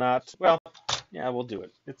probably will not. Well, yeah, we'll do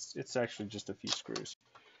it. It's actually just a few screws.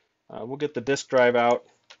 We'll get the disk drive out.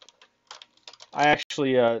 I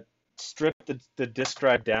actually stripped the disk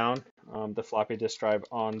drive down, the floppy disk drive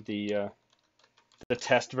on the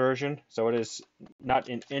test version, so it is not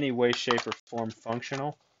in any way, shape, or form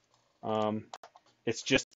functional. It's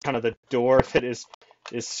just kind of the door that is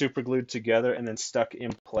super glued together and then stuck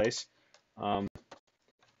in place.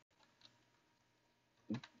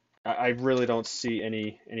 I really don't see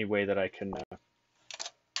any way that I can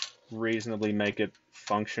reasonably make it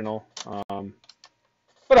functional.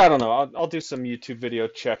 But I don't know. I'll do some YouTube video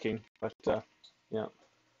checking. But yeah.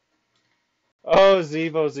 Oh,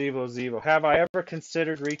 Zevo. Have I ever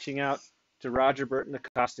considered reaching out to Roger Burton, the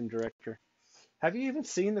costume director? Have you even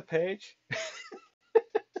seen the page?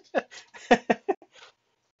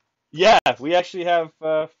 Yeah, we actually have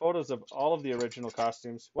photos of all of the original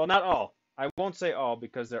costumes. Well, not all. I won't say all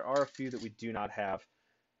because there are a few that we do not have.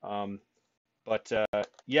 But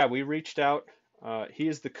yeah, we reached out. He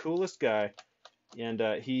is the coolest guy, and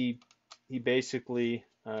he basically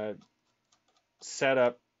set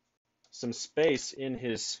up some space in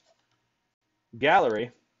his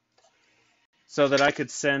gallery so that I could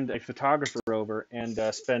send a photographer over and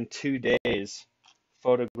spend 2 days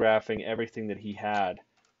photographing everything that he had.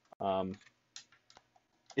 Um,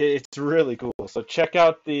 it's really cool. So check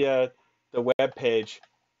out the web page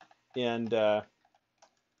and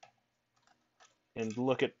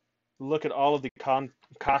look at all of the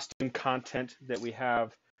costume content that we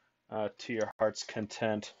have to your heart's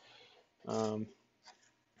content. Um,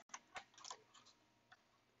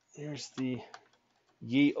 Here's the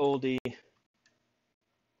ye olde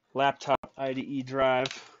laptop IDE drive.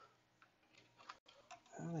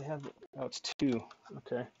 Oh, they have, oh, it's 2.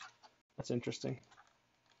 Okay, that's interesting.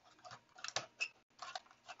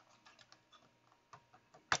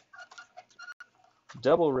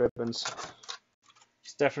 Double ribbons.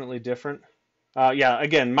 It's definitely different. Yeah,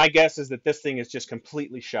 again, my guess is that this thing is just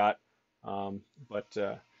completely shot. But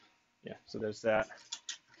yeah, so there's that.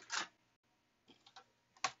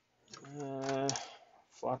 Uh,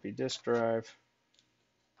 Floppy disk drive.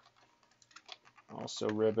 Also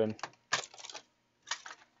ribbon.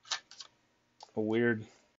 A weird.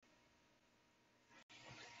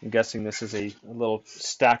 I'm guessing this is a little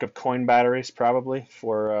stack of coin batteries, probably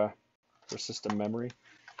for system memory.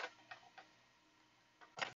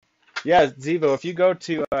 Yeah, Zivo, if you go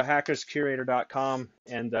to hackerscurator.com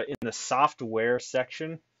and in the software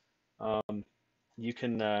section, um, you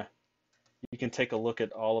can take a look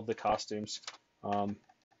at all of the costumes.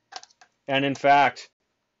 And in fact,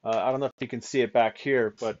 I don't know if you can see it back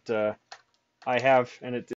here, but I have,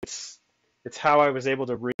 and it's how I was able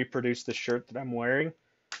to reproduce the shirt that I'm wearing.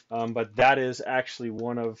 But that is actually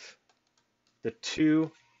one of the 2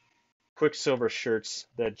 Quicksilver shirts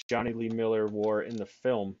that Johnny Lee Miller wore in the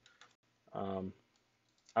film.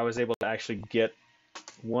 I was able to actually get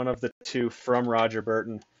one of the 2 from Roger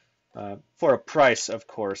Burton for a price, of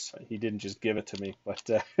course. He didn't just give it to me, but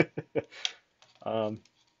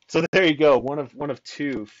so there you go, one of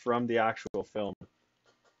 2 from the actual film.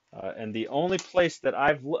 And the only place that I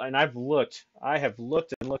have looked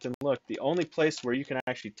and looked and looked. The only place where you can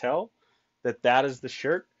actually tell that that is the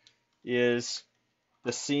shirt is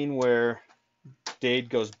the scene where Dade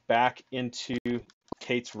goes back into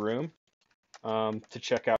Kate's room to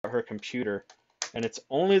check out her computer, and it's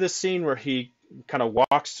only the scene where he kind of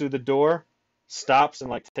walks through the door, stops and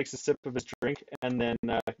like takes a sip of his drink, and then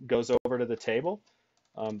goes over to the table.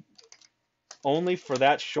 Only for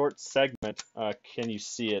that short segment can you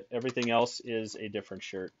see it. Everything else is a different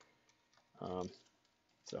shirt.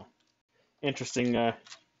 So interesting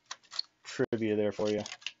trivia there for you.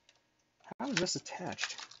 How is this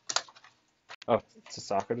attached? Oh, it's a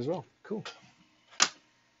socket as well. Cool.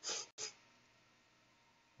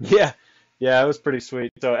 Yeah, yeah, it was pretty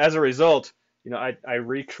sweet. So as a result, I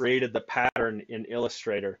recreated the pattern in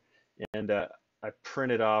Illustrator, and I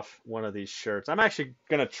printed off one of these shirts. I'm actually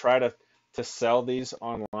gonna try to sell these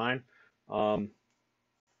online, um,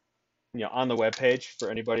 on the web page for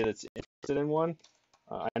anybody that's interested in one.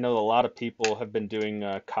 I know a lot of people have been doing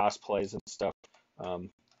cosplays and stuff, um,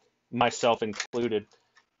 myself included,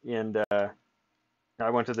 and I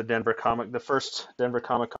went to the first Denver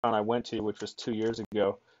Comic Con I went to, which was 2 years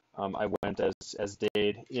ago. I went as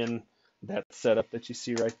Dade in that setup that you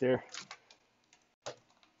see right there.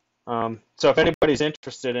 So if anybody's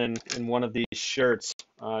interested in one of these shirts,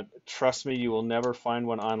 trust me, you will never find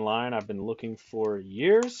one online. I've been looking for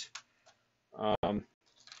years.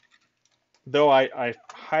 Though I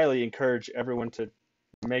highly encourage everyone to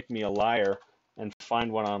make me a liar and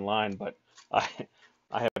find one online, but I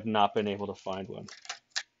have not been able to find one.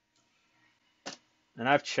 And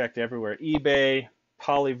I've checked everywhere: eBay,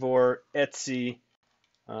 Polyvore, Etsy.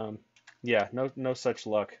 Yeah, no such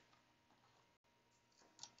luck.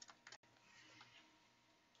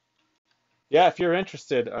 Yeah, if you're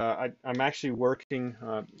interested, I'm actually working,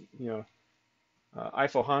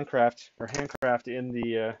 Eiffel Handcraft or Handcraft in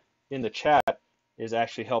the chat is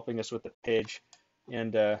actually helping us with the page,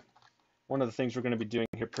 and one of the things we're going to be doing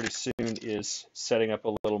here pretty soon is setting up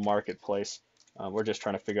a little marketplace. We're just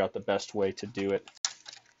trying to figure out the best way to do it.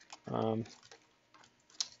 All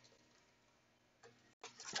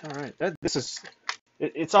right,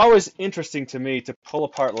 it's always interesting to me to pull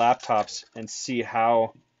apart laptops and see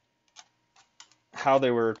how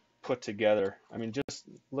they were put together. I mean, just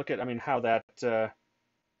look at,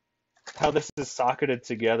 how this is socketed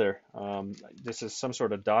together. This is some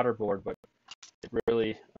sort of daughter board, but it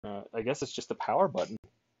really, I guess it's just the power button.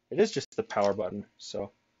 It is just the power button.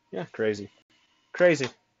 So yeah, crazy.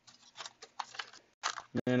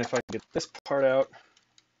 And then if I can get this part out,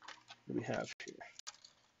 what do we have here?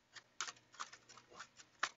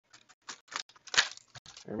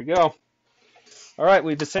 There we go. All right,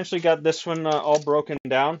 we've essentially got this one all broken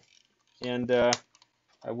down. and I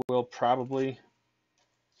will probably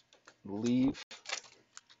leave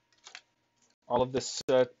all of this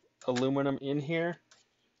aluminum in here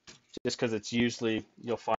just because it's usually,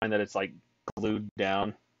 you'll find that it's like glued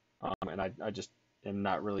down, and I just am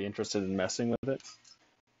not really interested in messing with it.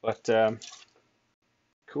 But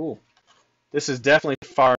cool. This is definitely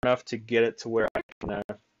far enough to get it to where I can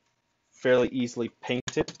fairly easily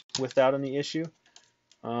paint it without any issue.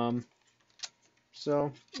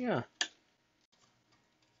 So yeah,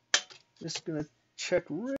 just gonna check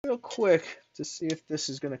real quick to see if this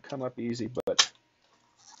is gonna come up easy, but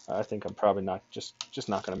I think I'm probably not just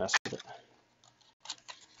not gonna mess with it.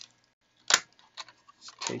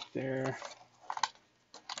 Just take there.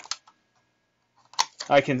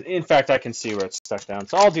 In fact, I can see where it's stuck down,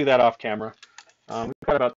 so I'll do that off camera. We've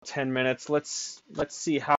got about 10 minutes. Let's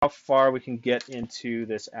see how far we can get into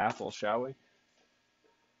this apple, shall we?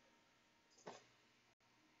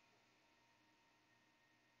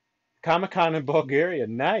 Comic-Con in Bulgaria,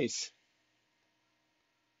 nice.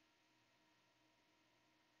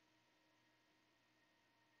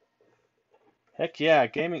 Heck yeah,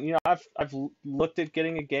 gaming. You know, I've looked at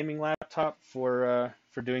getting a gaming laptop for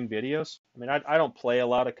doing videos. I mean, I don't play a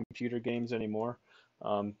lot of computer games anymore,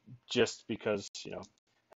 just because, you know,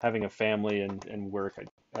 having a family and work,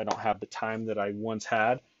 I don't have the time that I once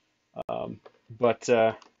had. But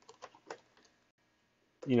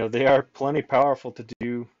you know, they are plenty powerful to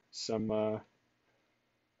do some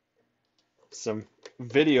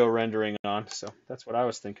video rendering on. So that's what I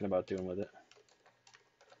was thinking about doing with it.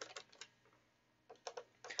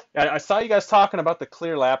 I saw you guys talking about the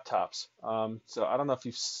clear laptops. So I don't know if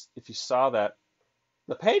you saw that.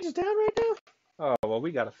 The page is down right now. Oh well,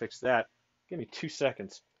 we got to fix that. Give me 2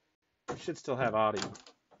 seconds. I should still have audio.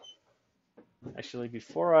 Actually,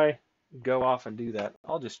 before I go off and do that,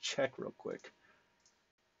 I'll just check real quick.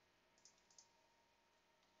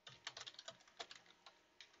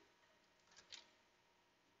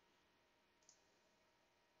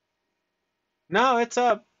 No, it's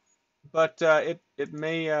up, but it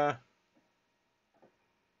may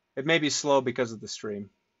be slow because of the stream.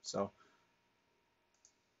 So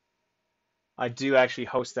I do actually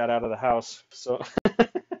host that out of the house. So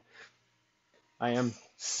I am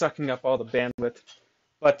sucking up all the bandwidth.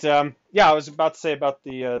 But yeah, I was about to say about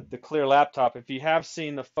the clear laptop. If you have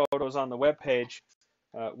seen the photos on the webpage,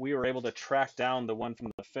 we were able to track down the one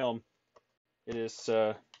from the film. It is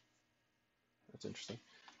that's interesting.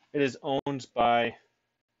 It is owned by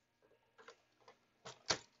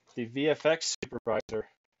the VFX supervisor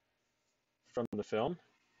from the film.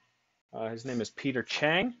 His name is Peter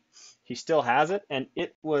Chang. He still has it, and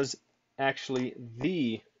it was actually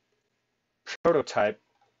the prototype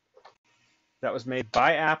that was made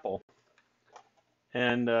by Apple.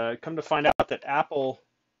 And come to find out that Apple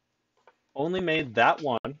only made that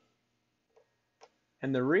one.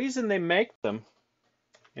 And the reason they make them,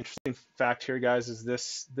 interesting fact here, guys, is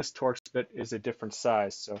this Torx bit is a different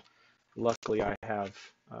size. So luckily I have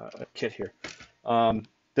a kit here.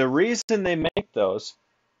 The reason they make those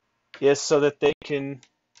is so that they can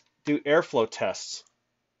do airflow tests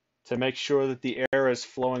to make sure that the air is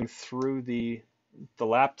flowing through the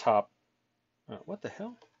laptop. What the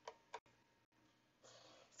hell?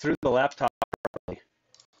 Through the laptop.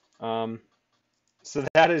 So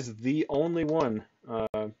that is the only one,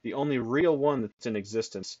 the only real one that's in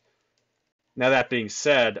existence. Now that being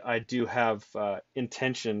said, I do have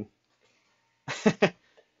intention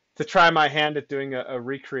to try my hand at doing a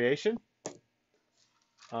recreation.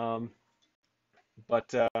 But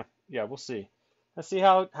yeah, we'll see. Let's see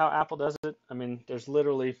how Apple does it. I mean, there's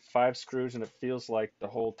literally 5 screws, and it feels like the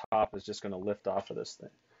whole top is just going to lift off of this thing.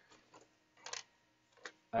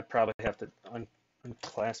 I probably have to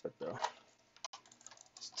unclasp it, though.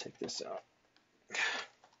 Let's take this out.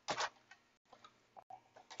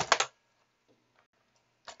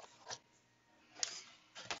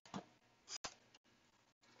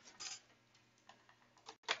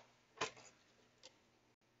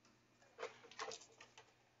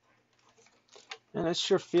 And it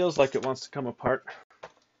sure feels like it wants to come apart.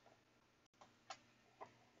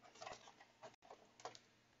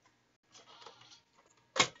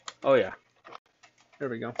 Oh yeah, there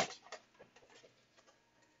we go.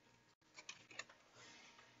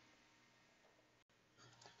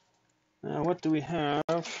 Now what do we have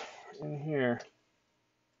in here?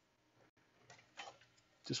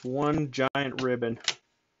 Just one giant ribbon.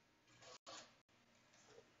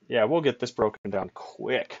 Yeah, we'll get this broken down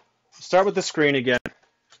quick. Start with the screen again.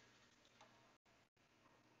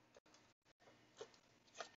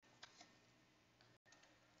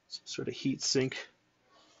 Some sort of heat sink.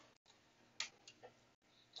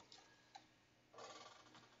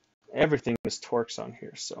 everything is Torx on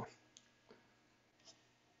here. So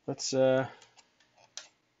let's start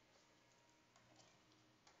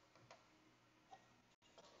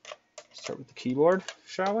with the keyboard,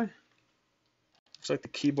 shall we? Looks like the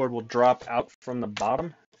keyboard will drop out from the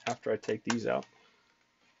bottom after I take these out.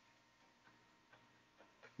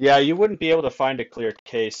 Yeah, you wouldn't be able to find a clear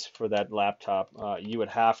case for that laptop. You would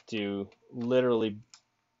have to literally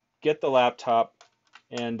get the laptop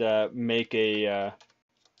and make a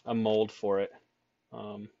mold for it.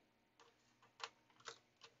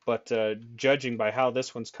 But judging by how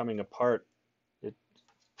this one's coming apart, it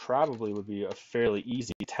probably would be a fairly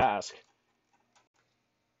easy task.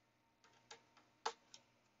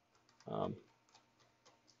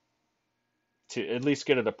 To at least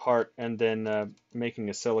get it apart, and then making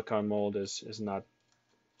a silicone mold is not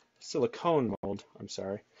silicone mold. I'm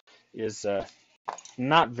sorry, is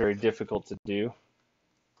not very difficult to do.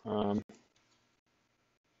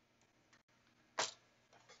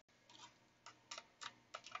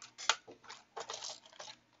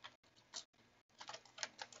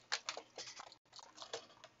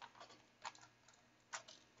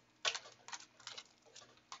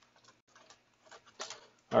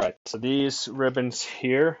 All right, so these ribbons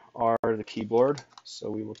here are the keyboard, so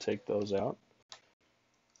we will take those out.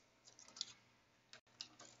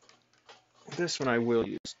 This one I will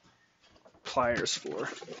use pliers for,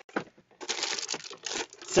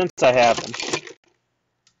 since I have them.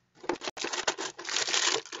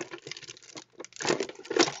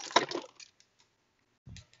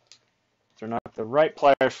 They're not the right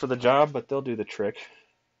pliers for the job, but they'll do the trick,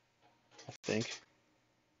 I think.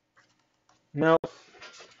 Nope.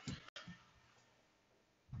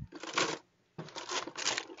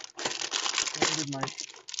 Where did my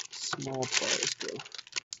small pliers go?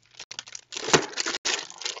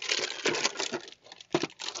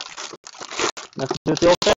 Let's do it the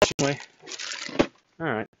old-fashioned way. All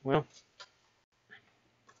right, well,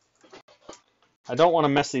 I don't want to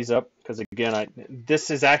mess these up because, again, this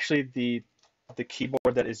is actually the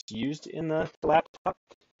keyboard that is used in the laptop.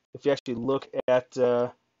 If you actually look at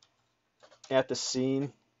the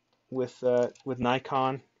scene with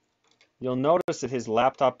Nikon, you'll notice that his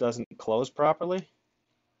laptop doesn't close properly.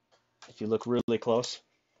 If you look really close,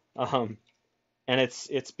 and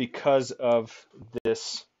it's because of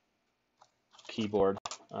this keyboard.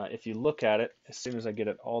 If you look at it, as soon as I get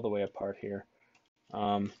it all the way apart here,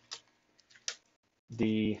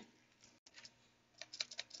 the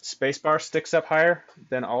spacebar sticks up higher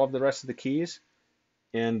than all of the rest of the keys,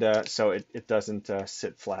 and so it doesn't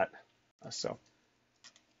sit flat. So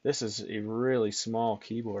this is a really small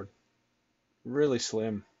keyboard, really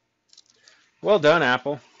slim. Well done,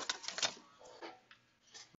 Apple.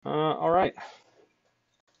 All right.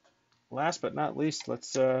 Last but not least,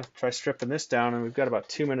 let's try stripping this down, and we've got about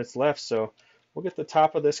 2 minutes left, so we'll get the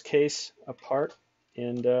top of this case apart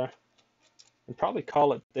and probably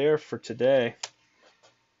call it there for today.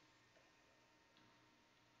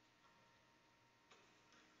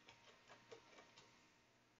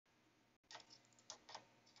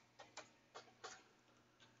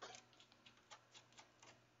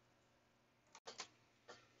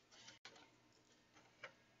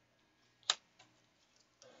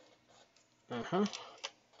 Uh-huh.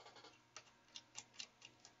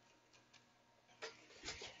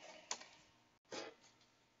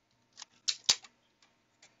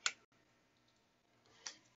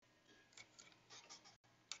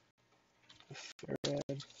 Farad.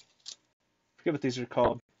 I forget what these are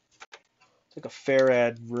called. It's like a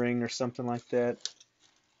Farad ring or something like that.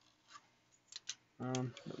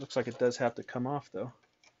 It looks like it does have to come off though.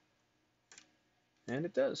 And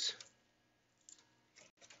it does.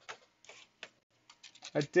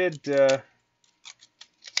 I didn't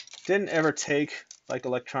ever take like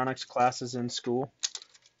electronics classes in school.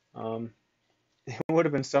 It would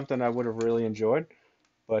have been something I would have really enjoyed,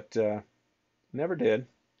 but never did.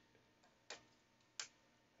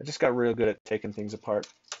 I just got real good at taking things apart,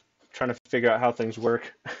 trying to figure out how things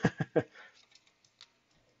work.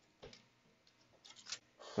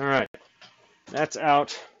 All right, that's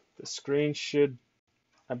out. The screen should,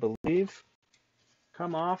 I believe,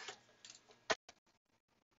 come off.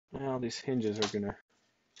 Now these hinges are gonna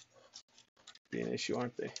be an issue,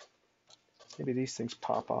 aren't they? Maybe these things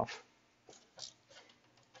pop off.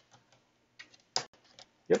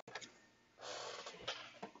 Yep.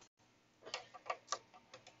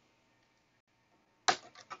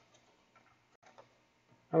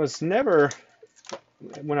 I was never,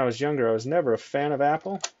 when I was younger, I was never a fan of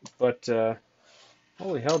Apple, but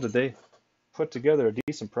holy hell, did they put together a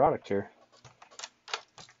decent product here.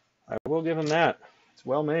 I will give them that. It's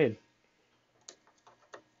well made.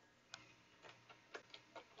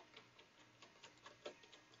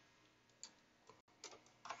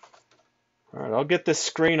 All right, I'll get this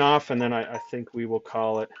screen off, and then I think we will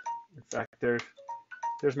call it. In fact,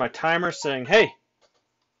 there's my timer saying, hey,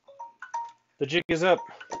 the jig is up.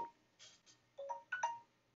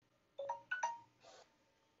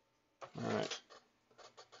 All right.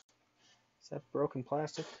 Is that broken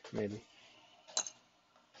plastic? Maybe.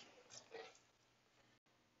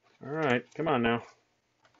 All right, come on now.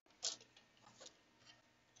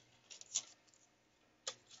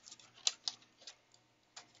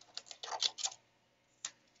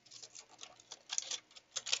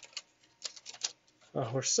 Oh,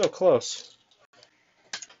 we're so close.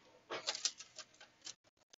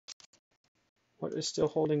 What is still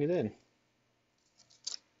holding it in?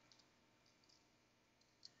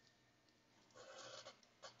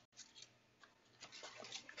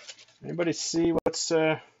 Anybody see what's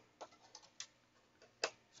oh,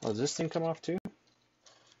 does this thing come off too?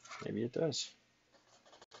 Maybe it does.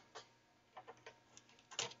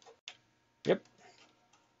 Yep.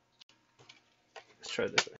 Let's try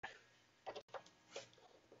this way.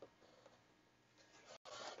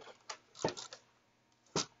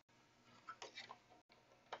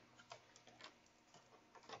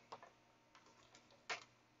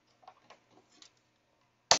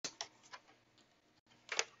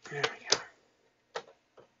 There we go.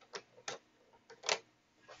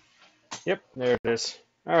 Yep, there it is.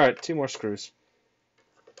 All right, 2 more screws.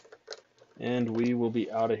 And we will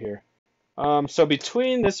be out of here. So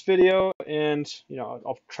between this video and,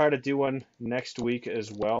 I'll try to do one next week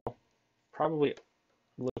as well. Probably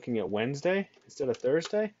looking at Wednesday instead of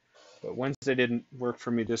Thursday. But Wednesday didn't work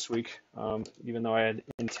for me this week, even though I had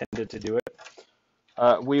intended to do it.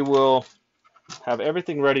 We will have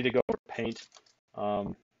everything ready to go for paint.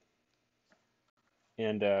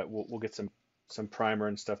 And we'll get some primer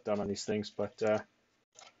and stuff done on these things. But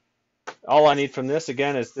all I need from this,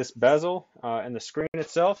 again, is this bezel and the screen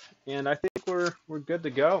itself. And I think we're good to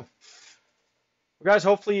go. Well, guys,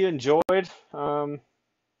 hopefully you enjoyed.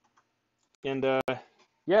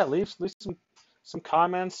 Yeah, leave some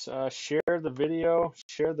comments. Share the video.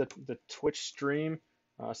 Share the Twitch stream.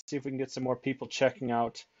 See if we can get some more people checking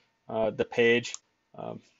out the page.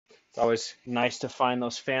 It's always nice to find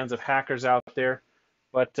those fans of hackers out there.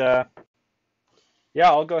 But yeah,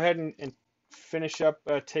 I'll go ahead and finish up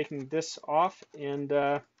taking this off, and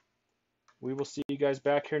we will see you guys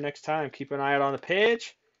back here next time. Keep an eye out on the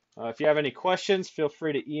page. If you have any questions, feel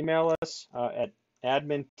free to email us at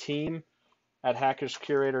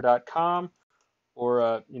adminteam@hackerscurator.com,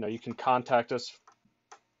 or you can contact us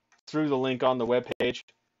through the link on the webpage.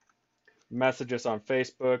 Message us on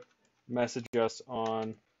Facebook, message us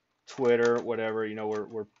on Twitter, whatever.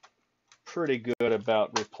 We're pretty good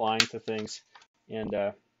about replying to things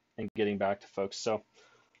and getting back to folks. So,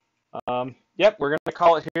 yep, we're gonna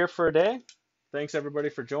call it here for a day. Thanks everybody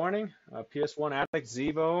for joining. PS1 Addict,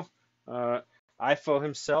 Zevo, IFO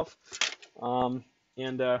himself, and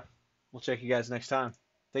we'll check you guys next time.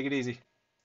 Take it easy.